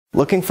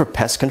Looking for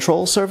pest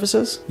control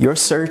services? Your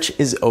search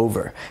is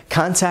over.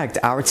 Contact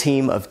our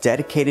team of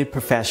dedicated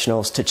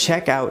professionals to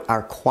check out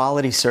our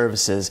quality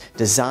services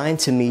designed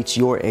to meet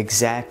your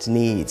exact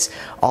needs.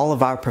 All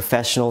of our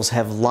professionals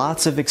have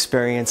lots of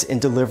experience in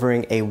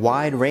delivering a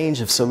wide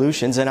range of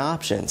solutions and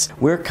options.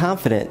 We're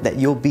confident that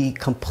you'll be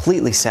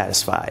completely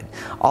satisfied.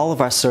 All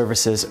of our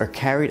services are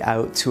carried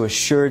out to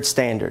assured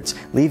standards,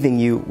 leaving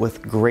you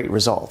with great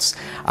results.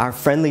 Our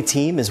friendly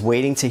team is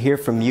waiting to hear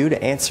from you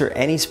to answer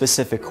any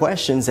specific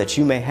questions that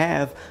you may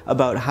have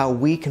about how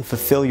we can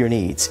fulfill your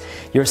needs.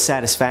 Your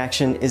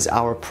satisfaction is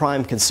our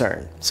prime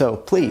concern, so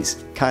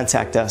please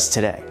contact us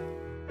today.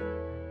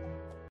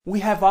 We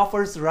have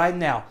offers right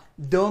now.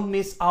 Don't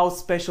miss our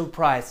special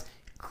price.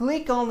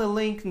 Click on the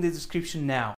link in the description now.